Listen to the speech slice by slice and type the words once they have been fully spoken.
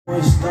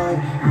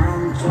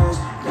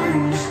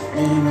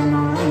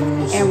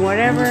And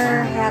whatever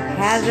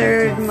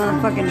haphazard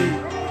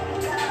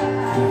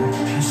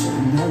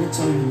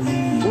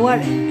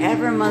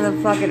whatever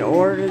motherfucking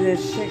order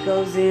this shit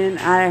goes in,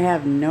 I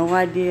have no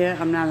idea.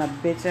 I'm not a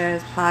bitch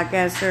ass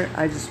podcaster.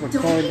 I just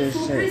record this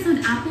shit. On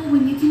Apple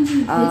when you can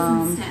do this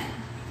instead.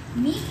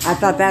 I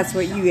thought that's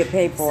what you get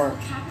paid for,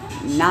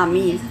 not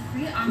me.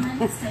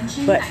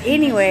 But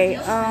anyway,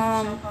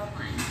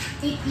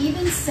 it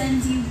even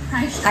sends you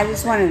price. I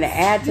just wanted to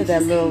add to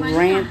that little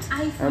rant,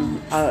 or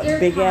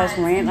big ass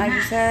rant I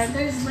just had.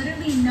 There's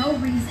literally no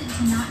reason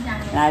to not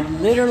download. And I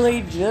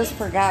literally just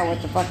forgot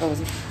what the fuck I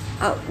was.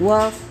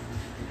 Well,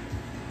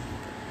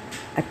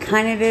 I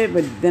kind of did,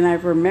 but then I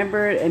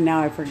remembered, and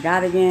now I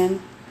forgot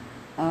again.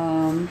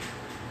 I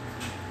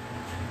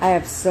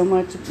have so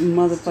much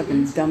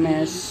motherfucking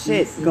dumbass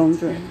shit going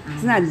through.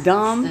 It's not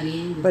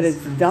dumb, but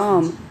it's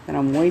dumb that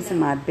I'm wasting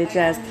my bitch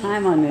ass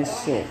time on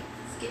this shit.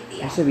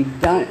 I should be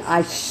done.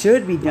 I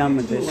should be done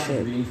with this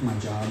shit.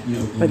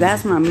 But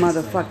that's my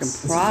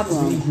motherfucking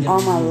problem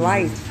all my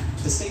life.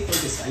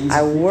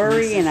 I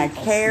worry and I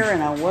care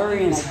and I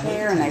worry and I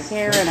care and I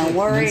care and I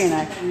worry and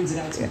I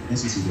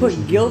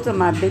put guilt on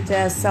my bitch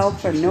ass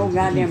self for no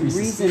goddamn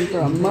reason for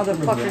a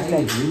motherfucker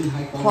that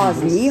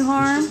caused me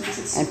harm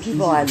and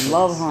people I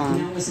love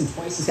harm.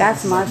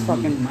 That's my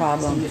fucking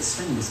problem.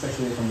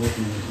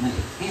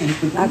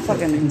 I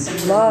fucking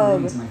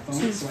love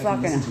too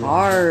fucking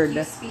hard.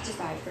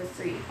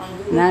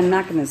 And I'm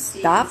not gonna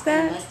stop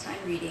that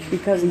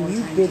because of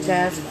you bitch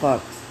ass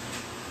fucks.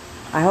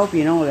 I hope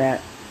you know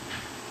that.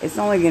 It's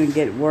only going to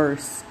get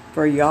worse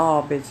for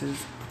y'all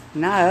bitches.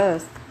 Not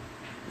us.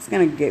 It's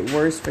going to get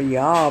worse for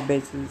y'all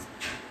bitches.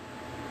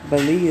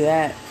 Believe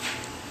that.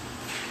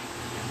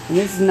 And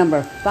this is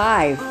number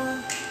 5.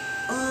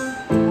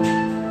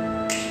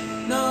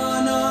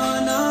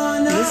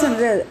 Listen to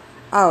this.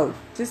 Oh,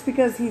 just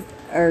because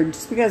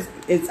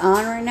it's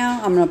on right now,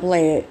 I'm going to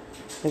play it.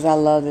 Because I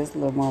love this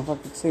little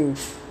motherfucker too.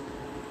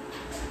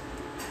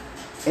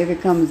 If it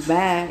comes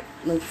back,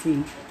 let's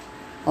see.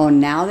 Oh,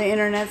 now the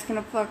internet's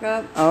gonna fuck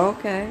up? Oh,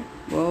 okay.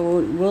 Well,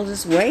 we'll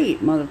just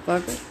wait,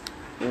 motherfucker.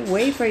 We'll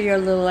wait for your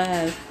little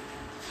ass.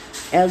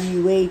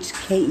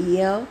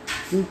 Luhkel?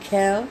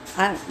 Luhkel?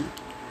 I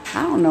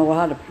don't know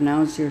how to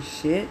pronounce your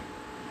shit.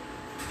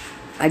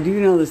 I do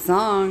know the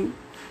song.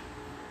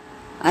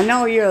 I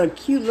know you're a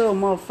cute little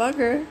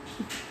motherfucker.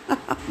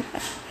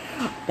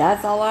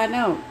 That's all I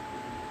know.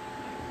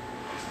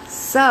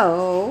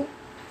 So,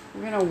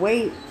 we're gonna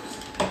wait.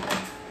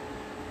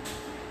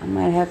 I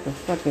might have to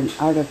fucking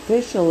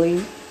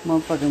artificially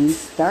motherfucking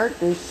restart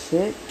this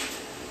shit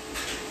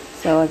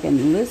so I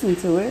can listen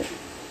to it.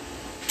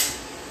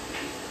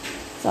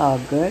 It's all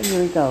good.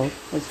 Here we go.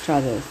 Let's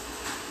try this.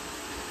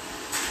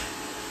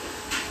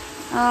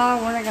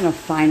 Oh, we're not gonna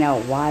find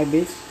out why,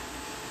 bitch.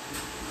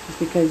 It's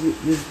because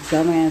this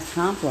dumbass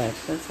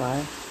complex. That's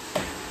why.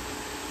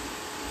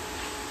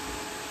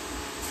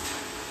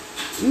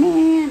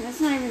 Man,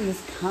 it's not even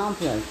this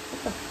complex.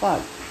 What the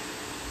fuck?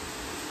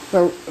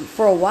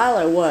 For a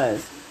while it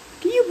was.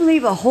 Can you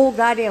believe a whole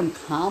goddamn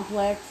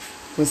complex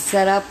was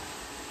set up?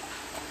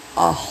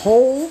 A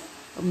whole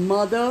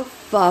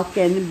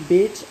motherfucking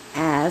bitch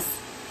ass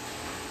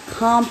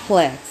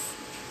complex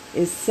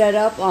is set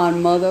up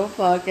on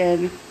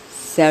motherfucking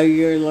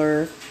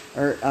cellular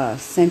or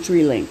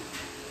CenturyLink.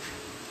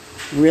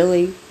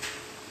 Really?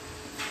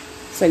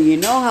 So you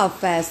know how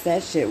fast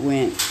that shit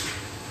went.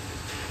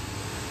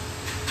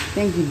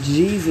 Thank you,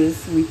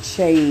 Jesus. We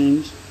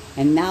changed.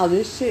 And now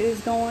this shit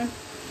is going,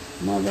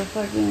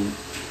 motherfucking,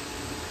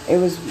 it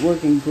was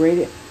working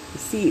great.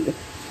 See,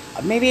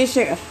 maybe it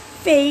should,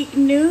 fake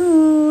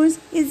news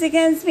is a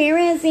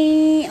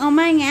conspiracy. Oh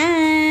my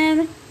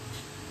God.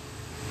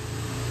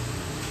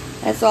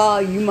 That's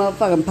all you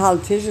motherfucking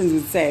politicians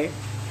would say.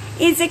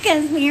 It's a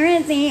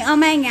conspiracy. Oh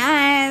my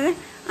God.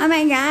 Oh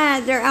my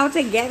God. They're out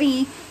to get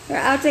me. They're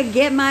out to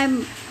get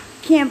my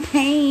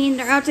campaign.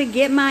 They're out to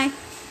get my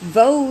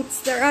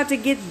votes. They're out to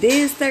get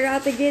this. They're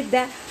out to get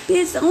that.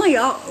 Bitch,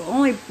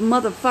 only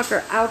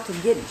motherfucker out to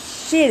get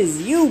shit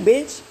is you,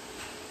 bitch.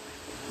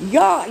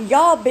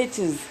 Y'all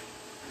bitches.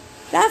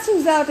 That's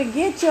who's out to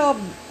get your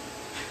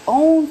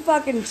own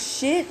fucking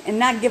shit and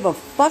not give a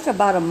fuck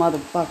about a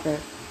motherfucker.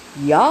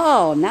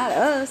 Y'all, not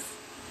us.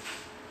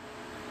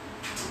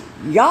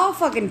 Y'all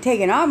fucking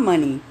taking our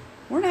money.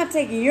 We're not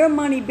taking your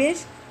money,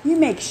 bitch. You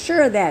make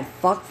sure of that,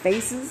 fuck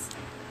faces.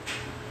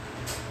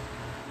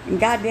 And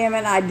goddamn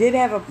it, I did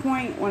have a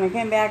point when I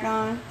came back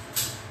on.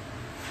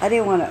 I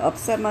didn't want to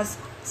upset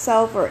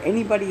myself or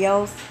anybody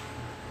else.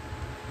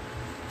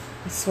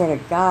 I swear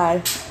to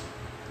God,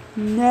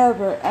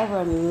 never ever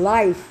in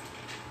life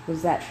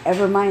was that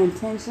ever my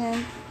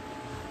intention.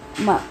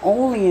 My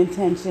only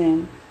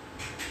intention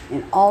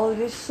in all of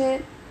this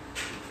shit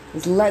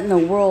is letting the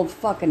world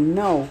fucking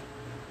know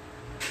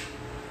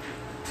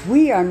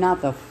we are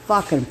not the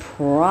fucking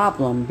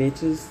problem,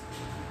 bitches.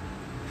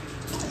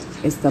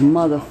 It's the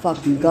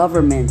motherfucking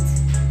government.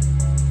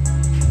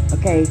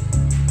 Okay?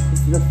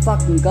 It's the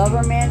fucking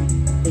government.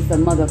 It's the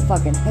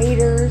motherfucking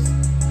haters.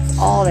 It's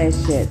all that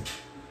shit.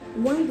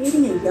 Why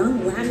dating a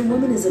young Latin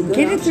woman is a good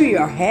Get it option. through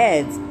your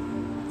heads.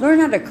 Learn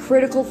how to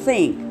critical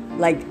think.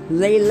 Like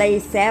Lele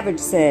Savage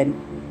said.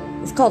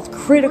 It's called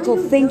critical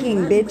Why don't thinking,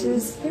 young Latin bitches.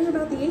 ladies care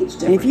about the age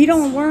difference? And if you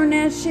don't learn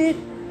that shit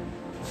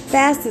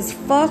fast as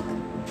fuck,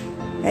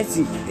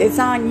 it's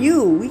on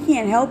you. We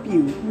can't help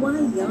you. Why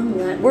young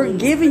Latin We're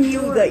ladies giving you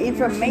adore the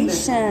American men?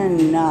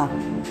 information.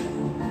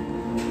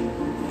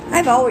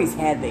 I've always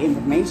had the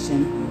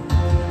information.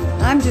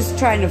 I'm just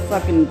trying to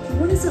fucking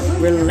What is it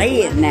like relay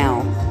it having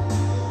now.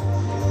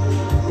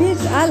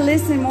 Bitch, I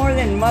listen more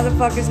than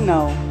motherfuckers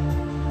know.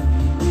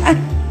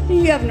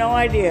 You have no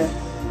idea.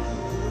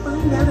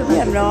 Find out about You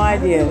have the no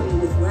idea.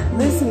 compatibility with Latin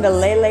Listen to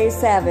Lele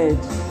Savage,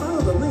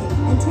 Follow the link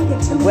and take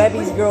it to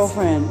Webby's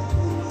girlfriend.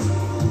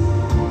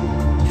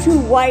 2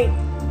 white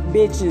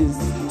bitches.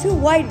 2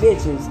 white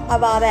bitches. How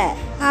about that?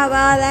 How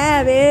about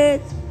that,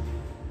 bitch?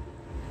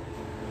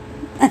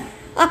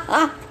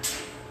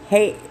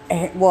 Hate.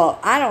 Well,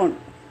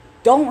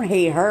 don't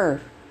hate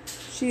her.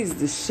 She's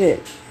the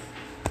shit.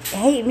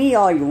 Hate me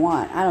all you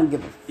want. I don't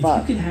give a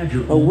fuck. You could have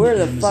your But own we're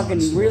the Amazon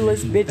fucking store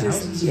realest making bitches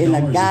thousands of in the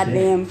dollars a day,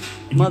 goddamn and you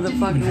didn't even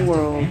motherfucking have to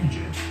world. manage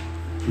it.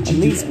 Would At you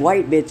do least that?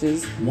 white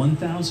bitches.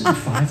 1,000,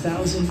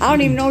 5,000. I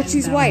don't even know if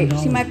she's white.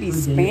 She might be $10,000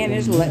 per day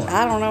Spanish. or more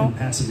I don't know. in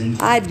passive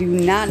income. I do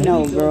not Fully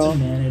know, built girl. and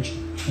managed,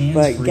 hands-free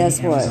But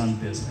guess what? Amazon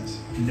business.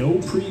 No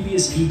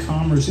previous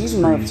e-commerce These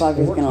experience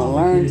motherfuckers or gonna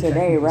learn complicated today,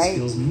 technical right?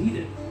 skills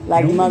needed.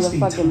 Like No wasting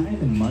motherfucking time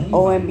and money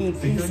OMB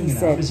figuring PC it out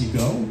said, as you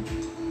go.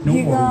 No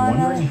you more gonna-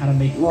 wondering how to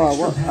make Well,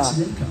 extra what-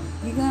 passive income.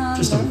 You gonna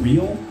Just a learn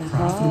real, the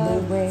profitable,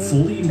 hard way.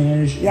 fully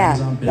managed Yeah,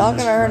 Amazon business. y'all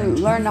gonna running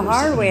learn the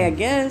hard way, I 24/7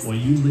 guess. While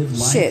you live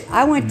life Shit,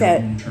 I went on to your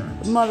own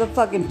terms.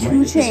 motherfucking Right 2 at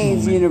this Chainz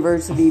moment,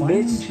 University, a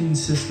finely bitch. tuned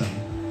system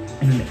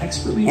and an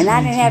expertly And I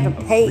trained didn't have team to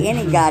of pay 350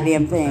 any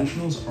goddamn thing.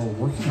 professionals are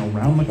working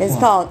around the It's clock,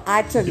 called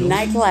I took building,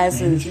 night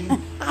classes.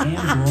 managing, and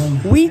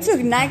growing We highly took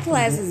night profitable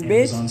classes,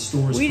 Amazon bitch.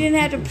 stores We for didn't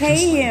have to people pay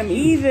just like him you,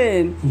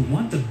 even. who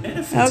want the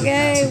benefits of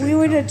Okay, passive we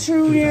went to income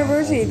True without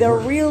University, all the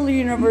work. real Each and every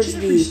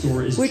university,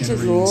 store is which is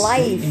generating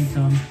steady life.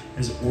 income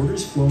as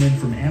orders flow in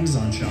from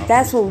Amazon shoppers.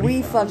 That's what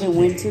we 24 hours a fucking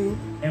went day, to.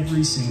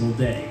 every single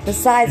day.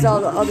 Besides And all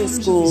the what other owners of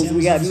these schools,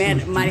 we got Amazon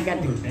stores might have do got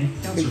while their bank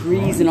accounts are degrees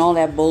growing, and all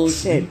that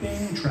bullshit.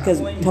 sleeping, Because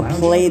traveling, to lounging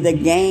play on the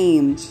beach,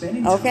 game,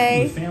 spending time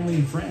okay? with family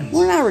and friends,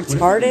 We're not whatever you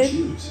retarded.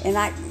 choose. And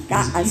I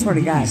As swear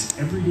to God, these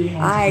everyday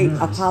I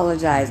entrepreneurs,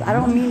 apologize. I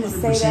don't mean to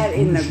say that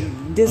in the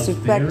 100%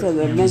 disrespect to of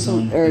the their mental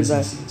Amazon or the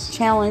businesses.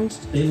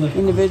 challenged They left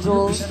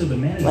individuals, 100% of the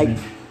management like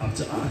up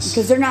to us.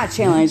 because they're not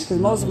challenged. Because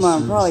most of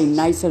them are probably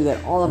nicer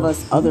than all of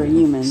us other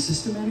humans.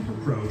 Systematic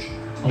approach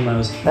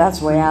allows That's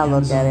the way I look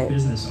Amazon at it.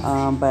 business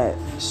owners, But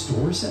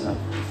store setup,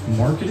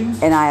 marketing,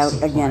 and I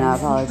supply again I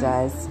management,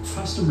 apologize.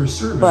 customer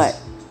service. But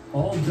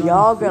all done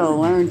y'all for gonna you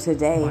learn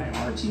today. by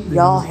our team that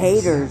Y'all knows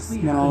haters exactly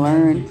gonna how to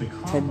learn navigate the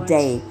complex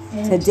today.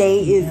 and Today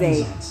tricky is a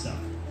Amazon stuff.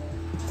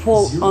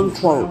 quote Zero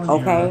unquote. trial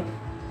and Okay, error,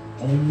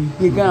 only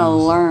you're gonna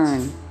proven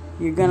learn.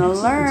 You're gonna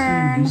results. Next level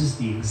team learn. uses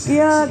the exact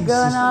You're same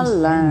gonna systems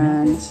and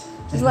learn. methods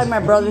Just and like has my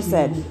brother already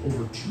said. enabled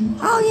over 200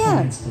 Oh yeah,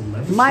 clients to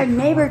leverage my the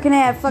neighbor power can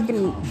have of fucking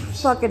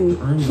e-commerce to earn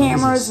levels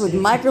cameras of with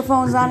steady,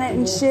 microphones on it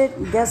and shit.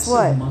 predictable, Guess passive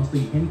what?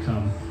 monthly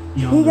income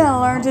He beyond gonna their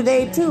learn today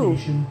wildest too.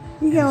 imagination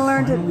He gonna and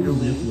learn finally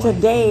live life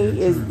today on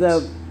their is terms.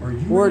 the Are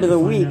you word ready of the to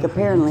find week out how you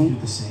apparently. can do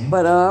the same?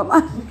 But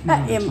Look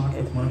now to talk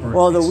with one of our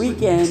well the expert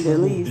weekend at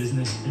next-level least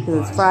business because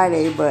it's advisors.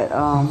 Friday. But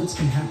Profits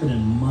can happen in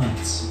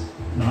months,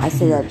 not I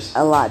say that years.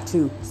 a lot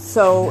too.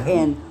 So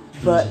and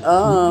but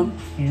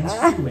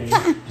Hands-free way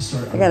to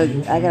start a I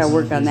gotta real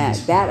work Amazon on that.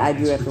 business That I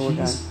with do have to work on.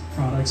 expertise,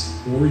 products,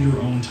 or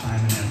your own time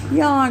and effort.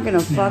 y'all aren't gonna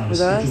Now fuck with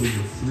us. schedule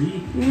your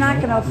free, You're not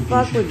no gonna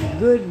fuck obligation with call.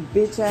 good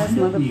bitch ass Find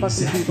out the motherfucking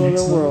exact people in the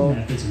next-level world.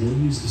 methods we'll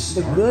use to The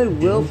start, good will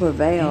build,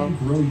 prevail. and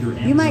grow your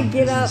You might Amazon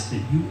get up business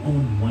that you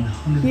own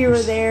 100%. Here or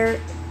there,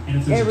 And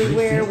if there's a great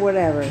everywhere, fit,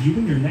 whatever. you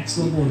and your next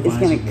level It's advisor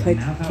gonna will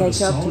map out a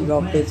catch up to solid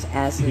your plan bitch to get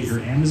asses. your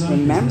Amazon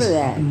Remember business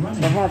that. up and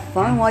running So have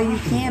fun and while you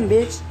can, profitable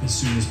bitch. as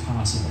soon as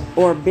possible.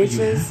 Or But you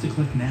bitches, have to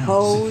click now to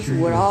hoes, secure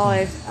with your all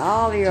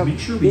plan. your Make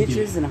sure we bitches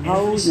give and every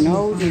hoes and single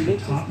hoes and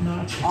client bitches.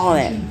 top-notch All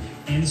that. attention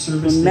and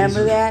service Remember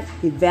they that.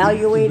 deserve.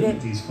 Evaluate Delete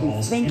it. these You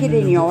calls think and it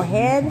then in your delete the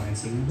head.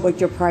 clients that we What want.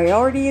 your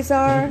priorities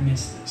are. Don't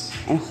miss this.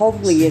 And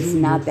hopefully it's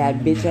Schedule not your that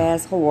appointment bitch now.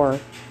 ass whore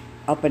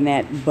up in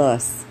that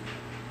bus.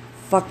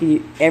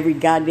 Fucking every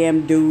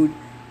goddamn dude.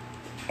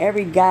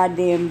 Every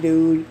goddamn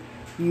dude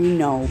you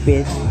know,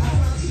 bitch.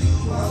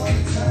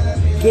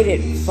 Get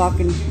it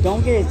fucking,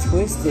 don't get it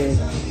twisted.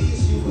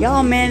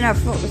 Y'all men are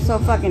so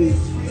fucking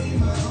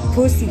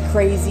pussy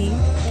crazy.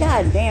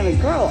 God damn it,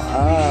 grow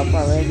up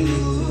already.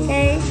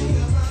 Okay?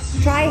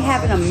 Try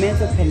having a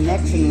mental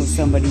connection with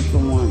somebody for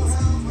once.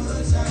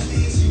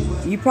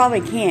 You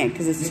probably can't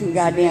because it's too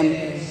goddamn.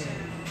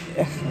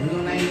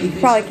 You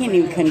probably can't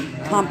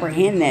even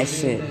comprehend that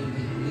shit.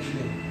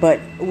 But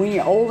when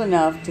you're old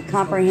enough to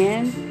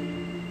comprehend,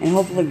 and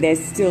hopefully they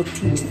still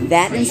teach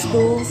that in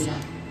schools,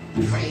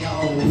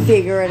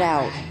 figure it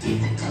out.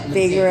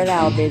 Figure it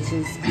out,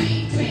 bitches.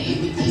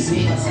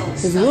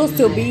 Because we'll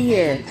still be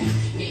here.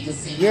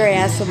 Your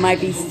ass might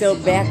be still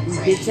back,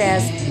 bitch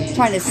ass,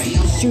 trying to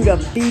shoot a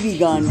BB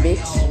gun,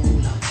 bitch,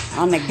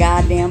 on the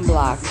goddamn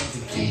block.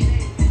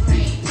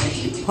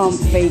 Pump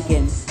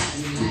faking.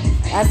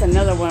 That's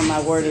another one of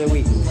my word of the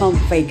week. Pump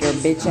faker,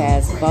 bitch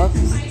ass fuck.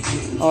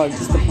 Or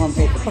just a pump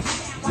faker.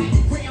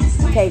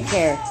 Take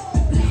care.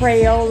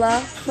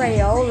 Crayola,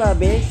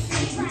 bitch.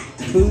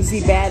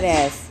 Boozy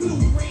badass.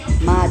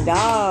 My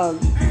dog.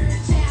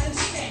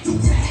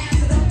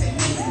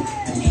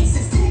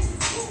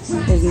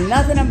 There's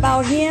nothing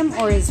about him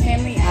or his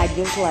family I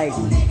dislike.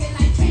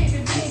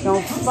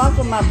 Don't fuck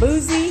with my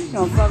Boozy.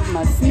 Don't fuck with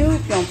my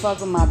Snoop. Don't fuck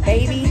with my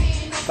baby.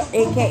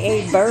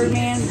 AKA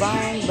Birdman,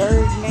 Brian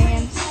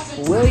Birdman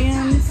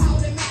Williams.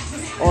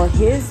 Or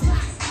his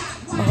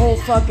whole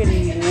fucking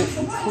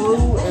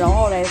crew and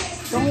all that.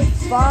 Don't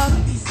fuck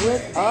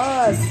with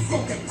us.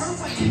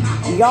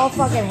 Y'all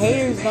fucking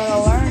haters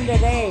gonna learn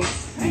today.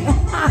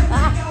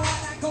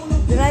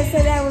 Did I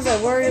say that was a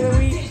word of the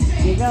week?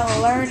 You're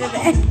gonna learn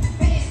today.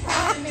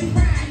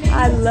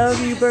 I love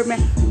you,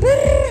 Birdman.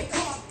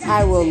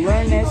 I will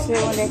learn that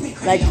shit one day.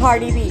 Like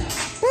Cardi B.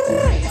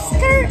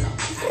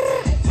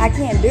 I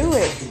can't do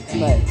it.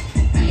 But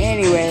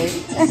anyway.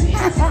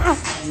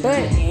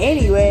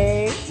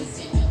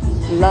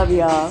 Love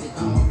y'all.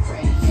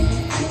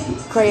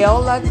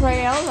 Crayola.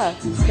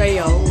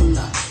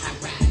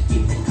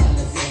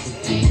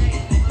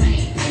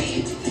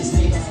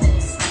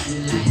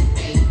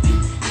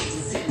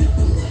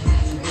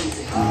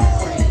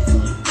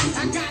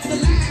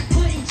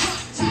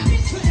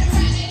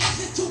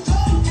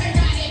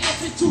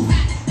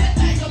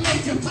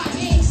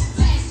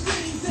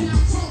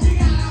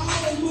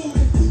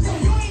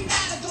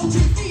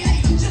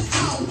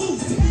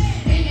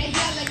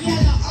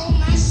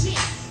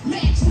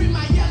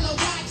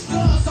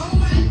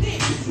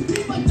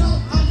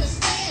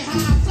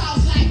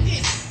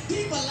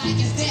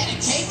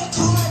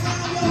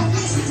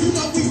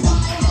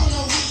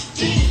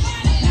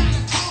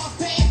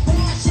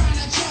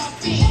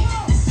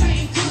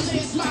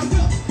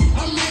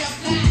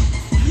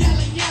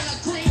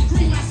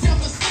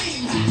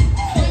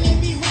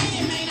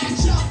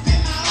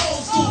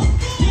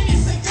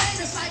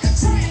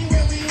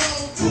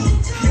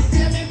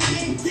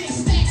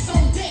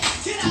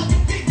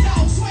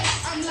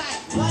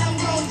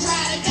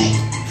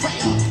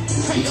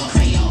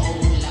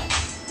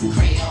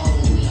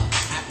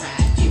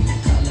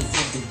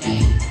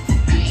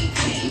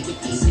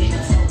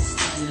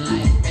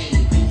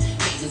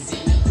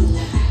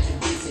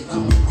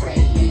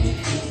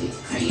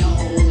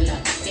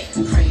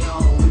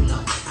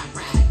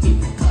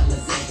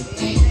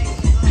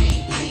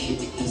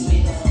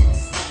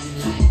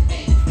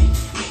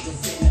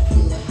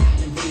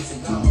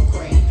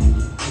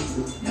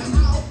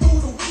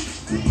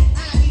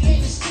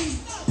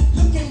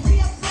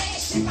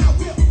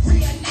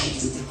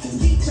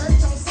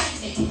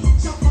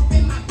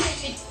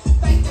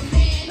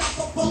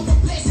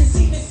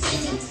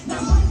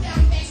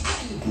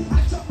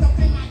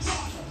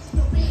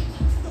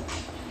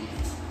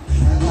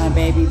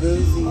 Baby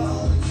Boozy.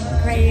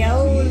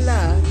 Crayola.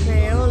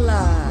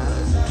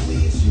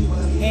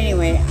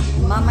 Anyway,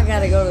 Mama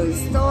gotta go to the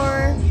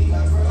store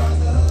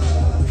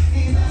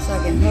so I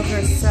can hook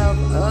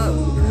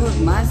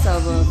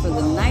myself up for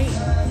the night.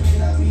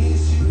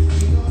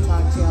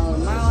 Talk to y'all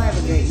tomorrow. Have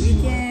a great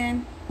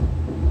weekend.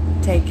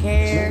 Take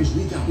care.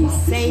 Be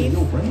safe.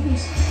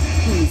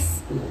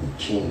 Peace.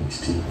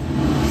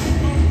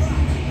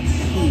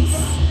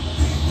 Peace.